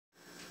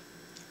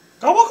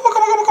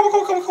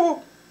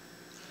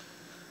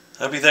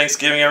Happy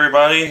Thanksgiving,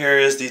 everybody. Here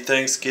is the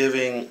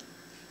Thanksgiving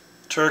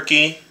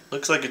turkey.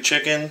 Looks like a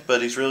chicken,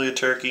 but he's really a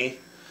turkey.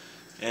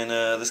 And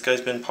this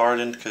guy's been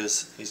pardoned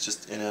because he's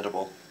just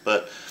inedible.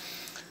 But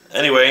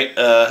anyway,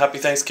 happy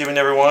Thanksgiving,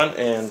 everyone.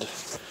 And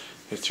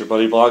it's your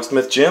buddy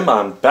Blogsmith Jim.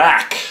 I'm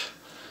back.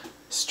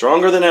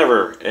 Stronger than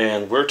ever.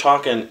 And we're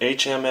talking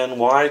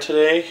HMNY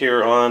today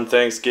here on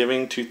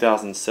Thanksgiving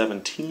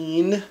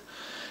 2017.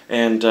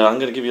 And I'm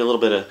going to give you a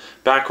little bit of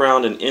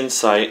background and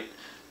insight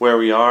where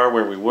we are,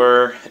 where we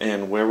were,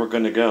 and where we're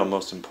going to go,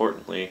 most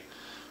importantly,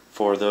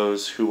 for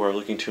those who are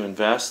looking to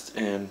invest.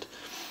 And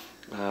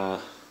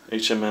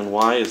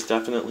HMNY has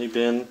definitely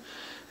been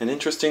an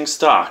interesting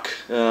stock.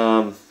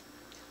 For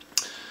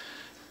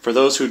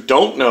those who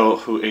don't know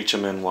who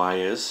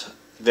HMNY is,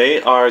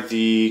 they are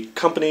the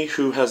company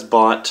who has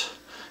bought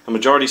a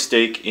majority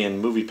stake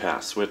in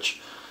MoviePass, which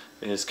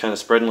is kind of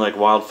spreading like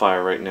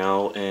wildfire right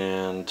now,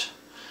 and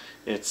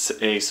it's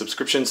a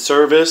subscription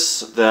service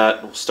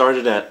that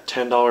started at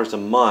 $10 a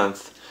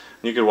month.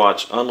 You could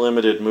watch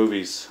unlimited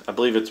movies. I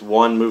believe it's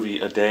one movie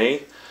a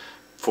day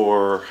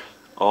for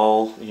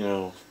all,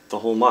 the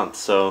whole month.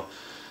 So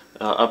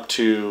up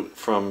to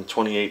from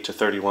 28 to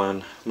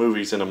 31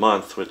 movies in a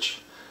month,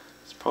 which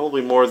is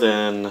probably more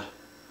than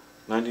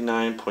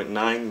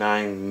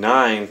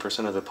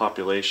 99.999% of the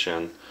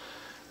population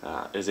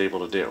is able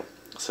to do.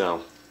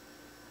 So.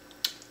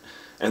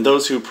 And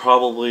those who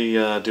probably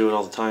do it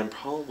all the time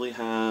probably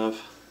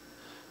have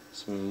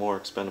some more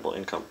expendable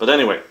income. But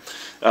anyway,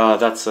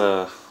 that's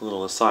a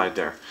little aside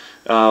there.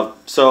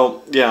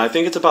 So yeah, I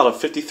think it's about a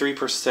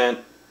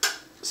 53%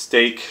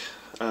 stake.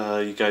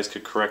 You guys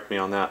could correct me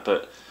on that,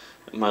 but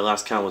my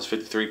last count was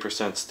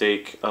 53%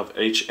 stake of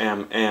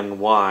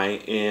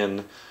HMNY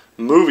in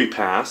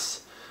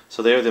MoviePass.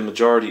 So they are the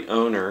majority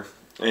owner,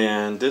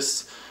 and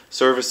this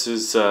service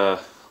is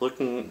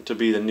looking to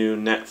be the new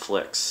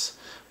Netflix.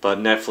 But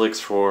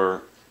Netflix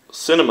for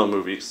cinema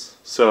movies,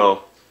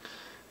 so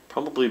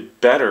probably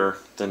better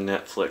than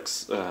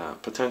Netflix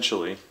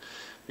potentially,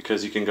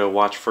 because you can go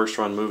watch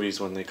first-run movies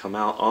when they come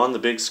out on the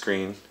big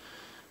screen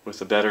with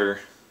a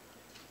better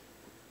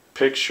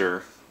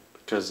picture.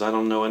 Because I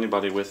don't know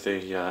anybody with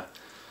a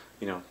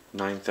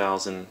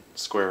 9,000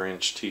 square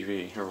inch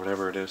TV or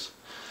whatever it is.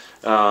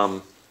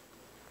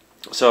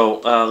 So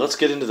let's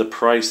get into the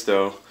price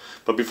though.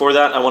 But before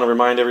that, I want to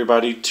remind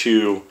everybody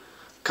to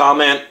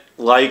comment,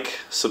 like,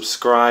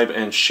 subscribe,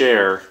 and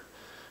share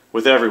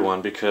with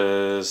everyone,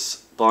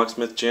 because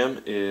Blogsmith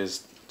Jim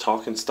is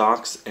talking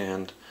stocks,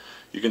 and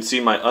you can see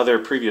my other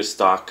previous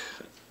stock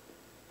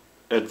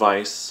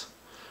advice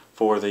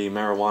for the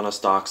marijuana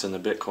stocks and the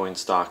Bitcoin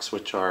stocks,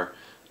 which are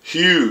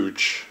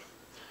huge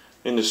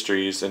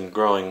industries and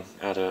growing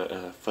at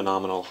a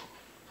phenomenal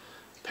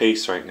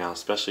pace right now,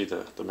 especially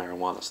the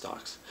marijuana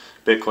stocks.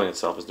 Bitcoin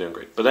itself is doing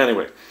great. But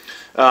anyway,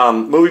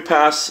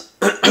 MoviePass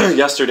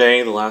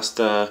yesterday, the last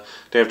day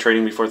of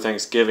trading before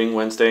Thanksgiving,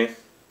 Wednesday,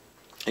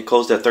 it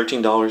closed at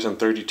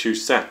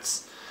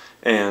 $13.32.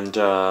 And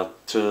to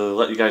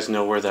let you guys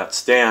know where that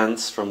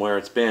stands from where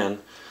it's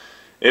been,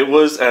 it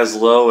was as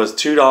low as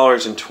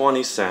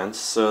 $2.20.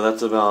 So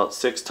that's about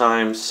 6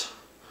 times,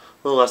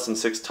 a little less than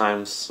 6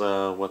 times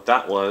what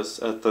that was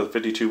at the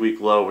 52-week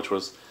low, which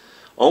was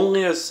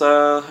only as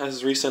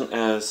recent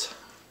as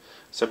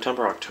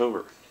September,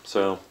 October.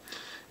 So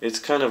it's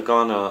kind of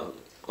gone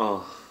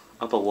up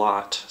a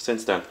lot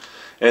since then.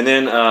 And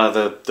then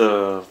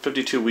the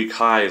 52-week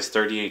high is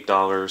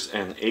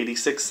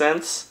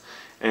 $38.86,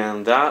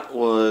 and that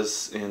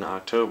was in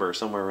October,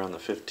 somewhere around the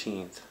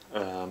 15th.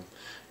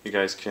 You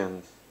guys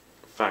can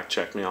fact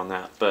check me on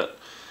that. But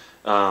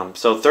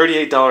so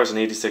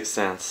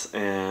 $38.86,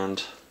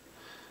 and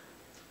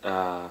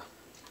a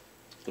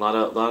lot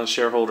of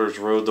shareholders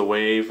rode the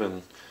wave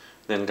and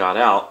then got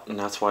out, and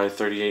that's why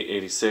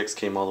 38.86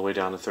 came all the way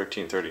down to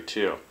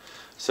 13.32.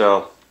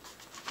 So,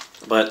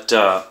 but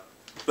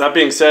that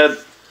being said,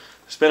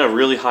 there's been a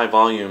really high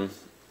volume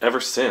ever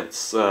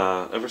since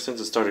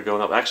it started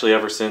going up. Actually,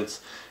 ever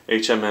since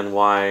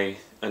HMNY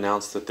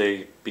announced that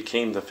they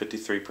became the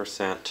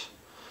 53%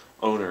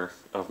 owner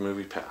of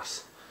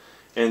MoviePass,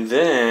 and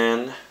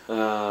then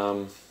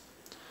yeah,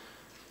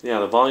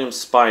 the volume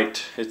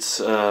spiked. It's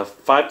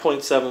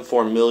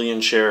 5.74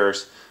 million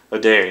shares a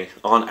day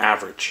on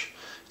average.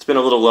 It's been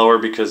a little lower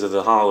because of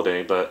the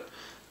holiday, but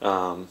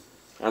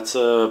that's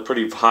a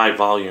pretty high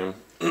volume,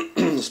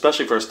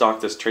 especially for a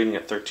stock that's trading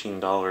at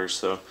 $13,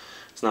 so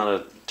it's not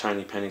a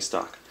tiny penny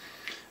stock.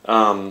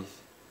 The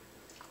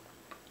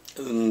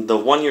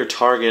one-year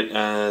target,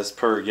 as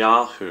per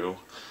Yahoo,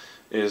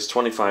 is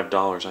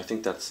 $25. I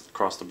think that's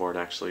across the board,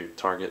 actually,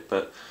 target,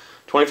 but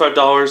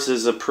 $25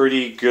 is a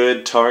pretty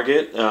good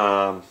target.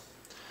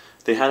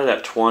 They had it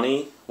at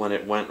 20 when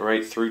it went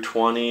right through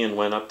 20 and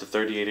went up to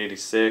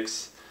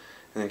 38.86,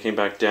 and then came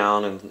back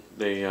down, and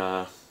they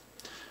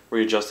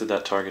readjusted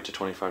that target to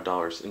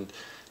 $25. And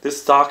this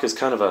stock is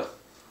kind of a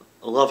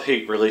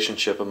love-hate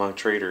relationship among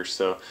traders.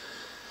 So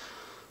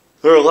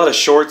there are a lot of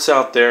shorts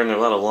out there and there are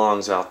a lot of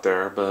longs out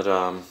there, but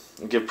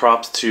give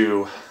props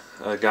to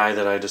a guy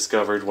that I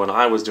discovered when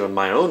I was doing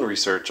my own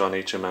research on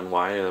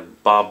HMNY,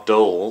 Bob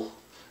Dole,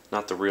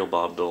 not the real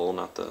Bob Dole,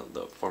 not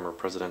the former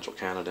presidential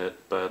candidate,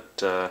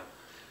 but a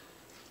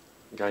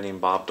guy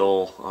named Bob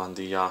Dole on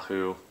the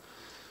Yahoo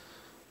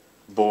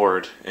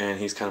board, and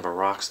he's kind of a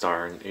rock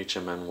star in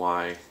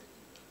HMNY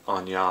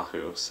on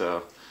Yahoo,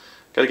 so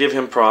gotta give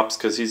him props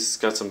because he's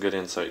got some good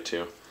insight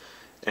too,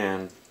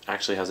 and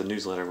actually has a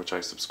newsletter which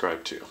I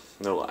subscribe to,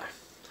 no lie.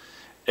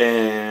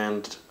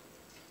 And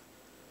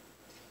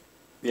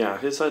yeah,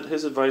 his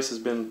advice has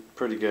been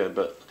pretty good,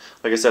 but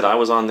like I said, I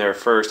was on there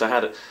first.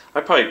 I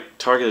probably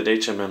targeted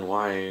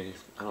HMNY,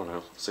 I don't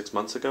know, 6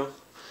 months ago,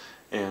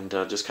 and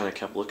just kind of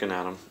kept looking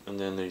at them, and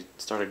then they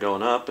started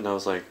going up, and I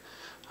was like,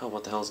 oh,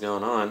 what the hell's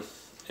going on?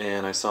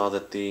 And I saw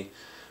that the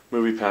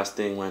MoviePass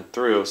thing went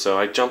through, so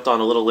I jumped on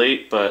a little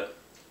late, but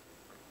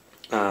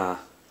I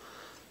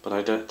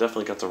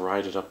definitely got to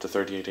ride it up to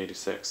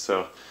 38.86.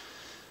 So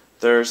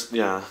there's,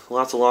 yeah,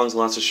 lots of longs,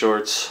 lots of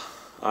shorts.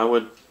 I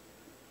would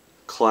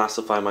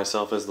classify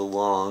myself as the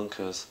long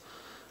because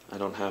I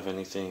don't have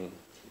anything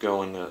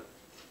going that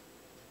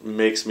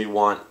makes me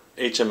want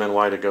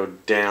HMNY to go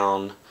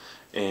down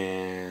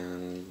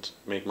and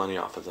make money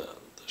off of the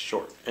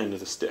short end of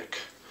the stick.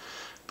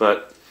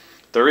 But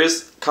there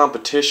is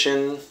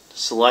competition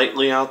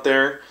slightly out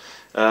there.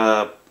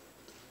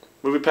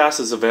 MoviePass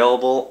is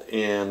available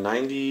in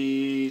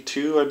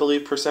 92, I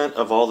believe, %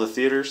 of all the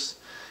theaters,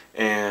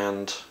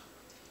 and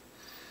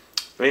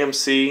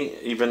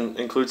AMC even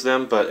includes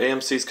them, but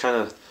AMC's kind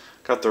of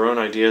got their own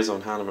ideas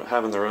on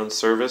having their own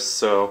service,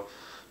 so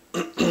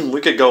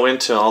we could go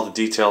into all the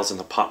details and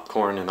the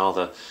popcorn and all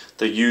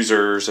the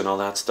users and all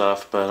that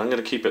stuff, but I'm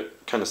going to keep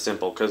it kind of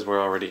simple because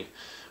we're already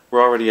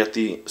at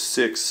the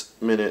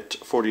 6-minute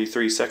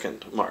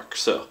 43-second mark,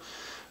 so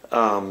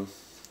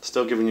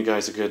still giving you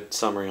guys a good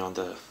summary on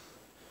the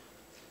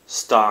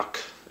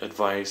stock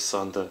advice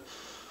on the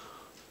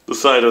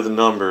side of the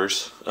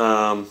numbers.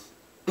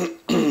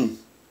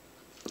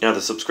 Yeah,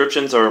 the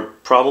subscriptions are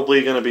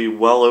probably going to be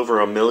well over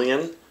 1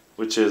 million,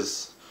 which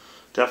is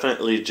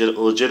definitely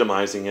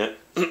legitimizing it.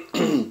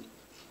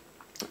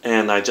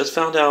 And I just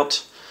found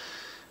out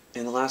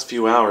in the last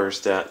few hours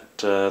that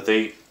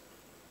they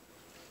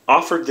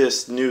offered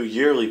this new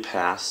yearly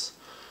pass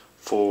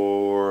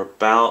for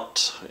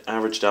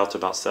averaged out to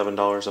about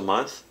 $7 a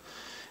month.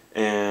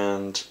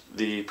 And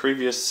the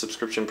previous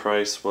subscription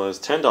price was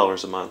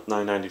 $10 a month,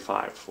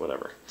 $9.95,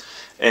 whatever.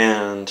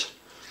 And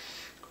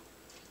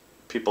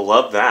people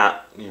love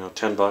that, you know,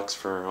 $10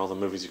 for all the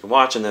movies you can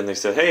watch. And then they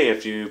said, hey,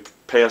 if you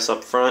pay us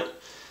up front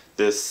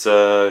this, you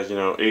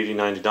know, $80,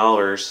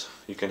 $90,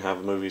 you can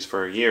have movies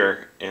for a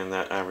year, and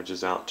that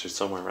averages out to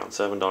somewhere around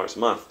 $7 a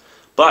month.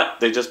 But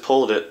they just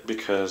pulled it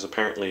because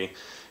apparently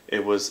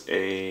it was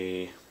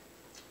a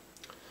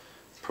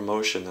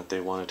promotion that they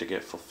wanted to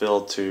get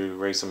fulfilled to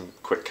raise some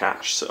quick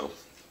cash, so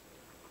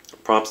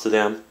props to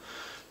them.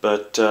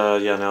 But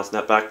yeah, now it's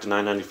net back to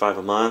 $9.95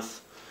 a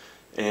month.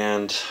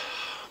 And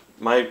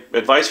my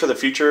advice for the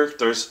future,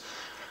 there's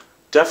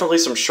definitely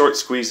some short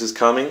squeezes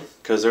coming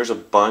because there's a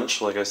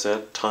bunch, like I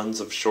said, tons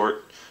of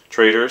short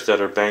traders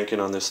that are banking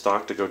on this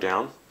stock to go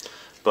down.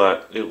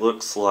 But it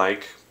looks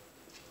like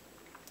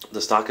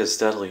the stock is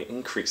steadily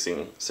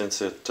increasing since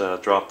it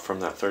dropped from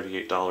that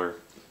 $38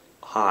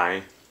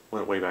 high,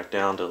 went way back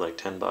down to like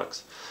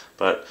 $10.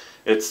 But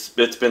it's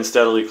been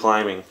steadily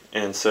climbing,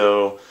 and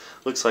so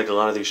looks like a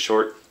lot of these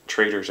short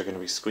traders are going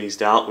to be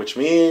squeezed out, which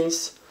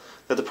means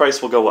that the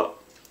price will go up.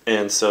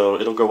 And so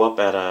it'll go up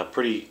at a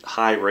pretty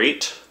high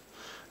rate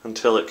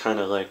until it kind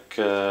of like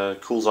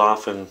cools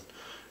off and,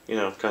 you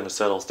know, kind of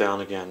settles down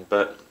again.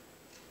 But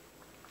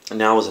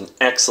now is an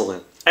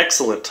excellent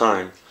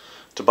time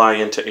to buy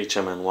into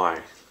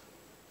HMNY,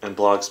 and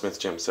Blogsmith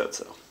Jim said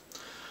so.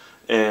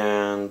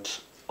 And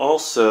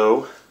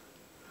also,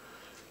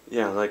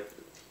 yeah, like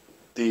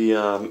the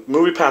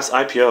MoviePass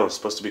IPO is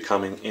supposed to be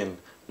coming in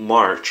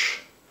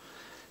March,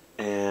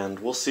 and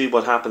we'll see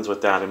what happens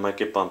with that. It might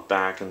get bumped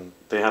back, and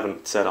they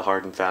haven't set a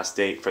hard and fast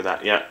date for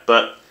that yet.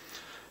 But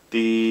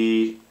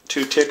the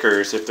two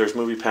tickers, if there's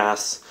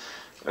MoviePass,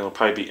 it'll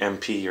probably be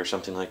MP or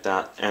something like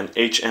that, and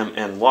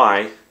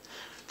HMNY,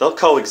 they'll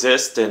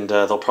coexist, and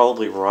they'll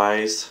probably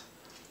rise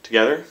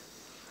together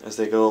as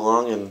they go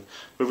along, and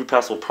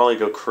MoviePass will probably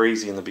go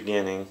crazy in the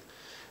beginning,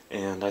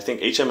 and I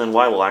think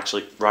HMNY will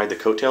actually ride the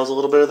coattails a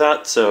little bit of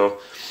that, so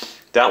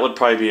that would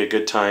probably be a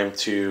good time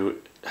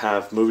to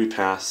have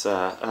MoviePass,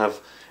 have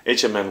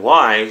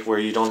HMNY, where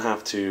you don't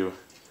have to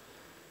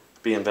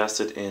be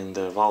invested in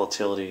the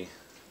volatility,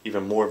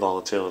 even more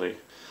volatility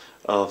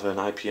of an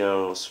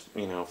IPO's,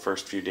 you know,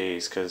 first few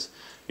days, because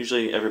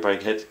usually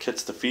everybody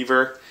hits the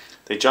fever,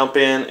 they jump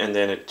in, and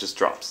then it just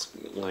drops.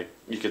 Like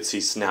you could see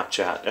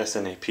Snapchat,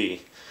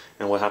 SNAP,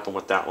 and what happened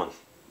with that one.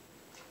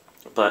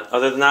 But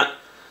other than that,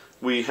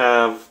 we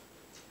have,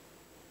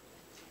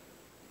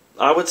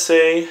 I would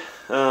say,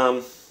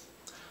 yeah,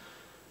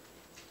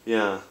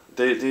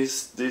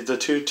 the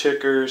two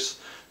tickers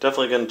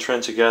definitely going to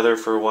trend together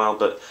for a while,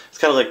 but it's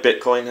kind of like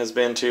Bitcoin has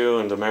been too,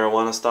 and the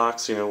marijuana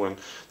stocks. You know, when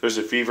there's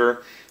a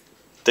fever,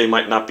 they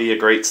might not be a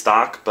great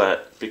stock,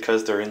 but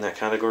because they're in that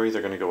category,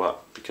 they're going to go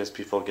up because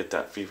people get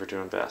that fever to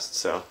invest.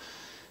 So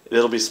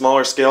it'll be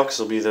smaller scale because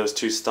it'll be those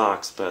two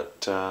stocks,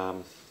 but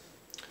I'm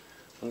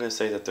going to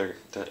say that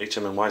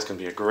HMNY is going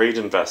to be a great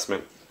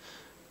investment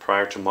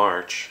prior to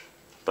March,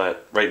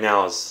 but right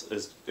now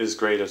is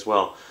great as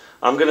well.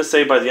 I'm going to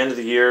say by the end of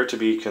the year, to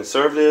be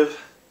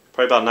conservative,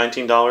 probably about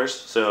 $19.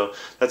 So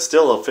that's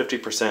still a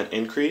 50%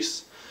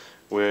 increase,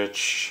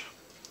 which,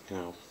 you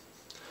know,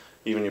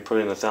 even you put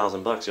in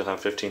 $1,000, you'll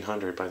have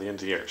 $1,500 by the end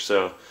of the year.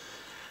 So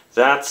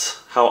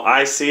that's how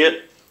I see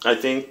it. I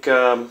think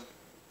in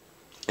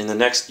the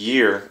next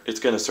year, it's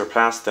going to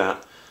surpass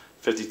that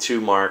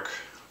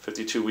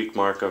 52-week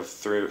mark of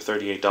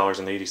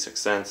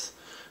 $38.86.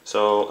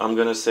 So I'm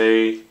going to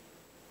say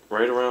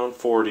right around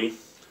 40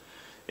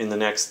 in the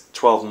next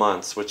 12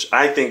 months, which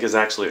I think is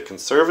actually a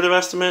conservative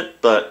estimate,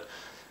 but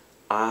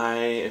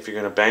if you're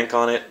going to bank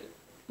on it,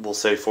 we'll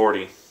say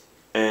 40.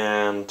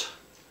 And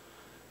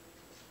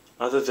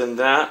other than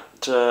that,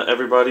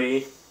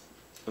 everybody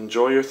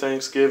enjoy your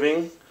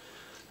Thanksgiving.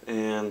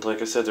 And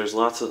like I said, there's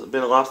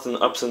been lots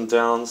of ups and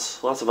downs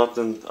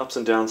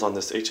on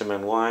this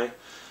HMNY,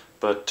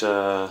 but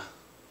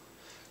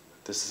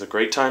this is a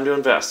great time to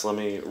invest. Let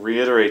me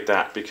reiterate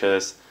that,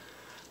 because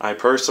I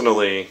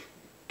personally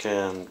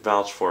can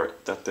vouch for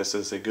it, that this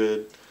is a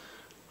good,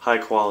 high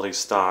quality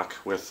stock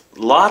with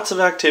lots of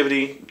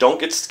activity. Don't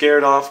get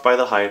scared off by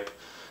the hype.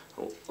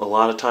 A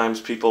lot of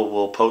times people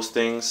will post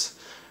things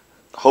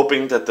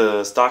hoping that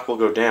the stock will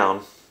go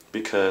down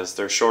because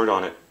they're short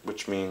on it,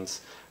 which means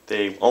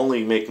they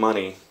only make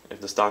money if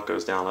the stock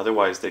goes down.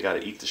 Otherwise, they got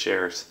to eat the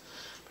shares,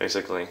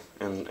 basically,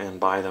 and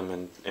buy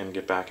them and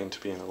get back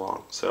into being a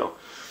long. So,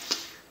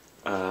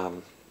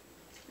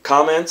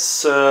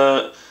 comments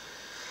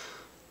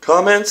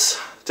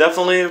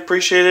definitely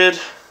appreciated.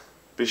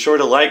 Be sure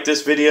to like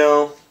this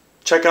video.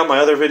 Check out my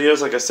other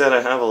videos. Like I said,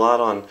 I have a lot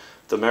on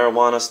the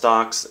marijuana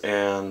stocks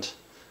and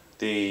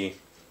the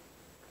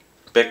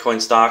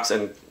Bitcoin stocks,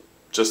 and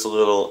just a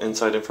little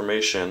inside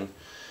information.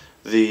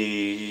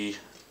 The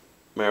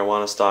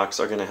marijuana stocks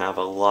are going to have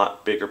a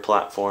lot bigger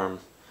platform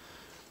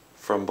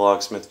from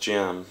Blogsmith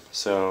Jim.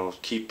 So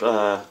keep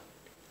in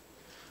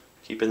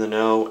the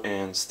know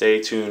and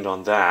stay tuned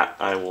on that.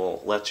 I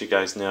will let you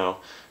guys know.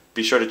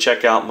 Be sure to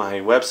check out my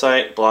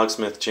website,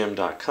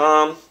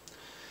 blogsmithjim.com.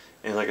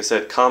 And like I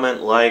said,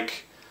 comment,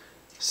 like,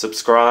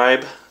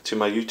 subscribe to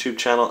my YouTube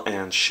channel,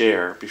 and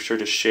share. Be sure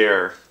to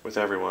share with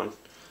everyone.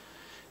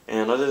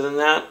 And other than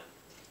that,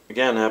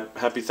 again,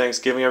 happy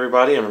Thanksgiving,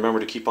 everybody, and remember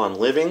to keep on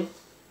living.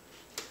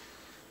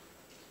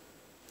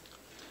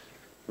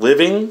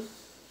 Living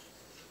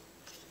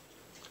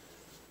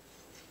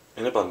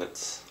in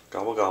abundance.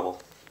 Gobble,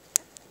 gobble.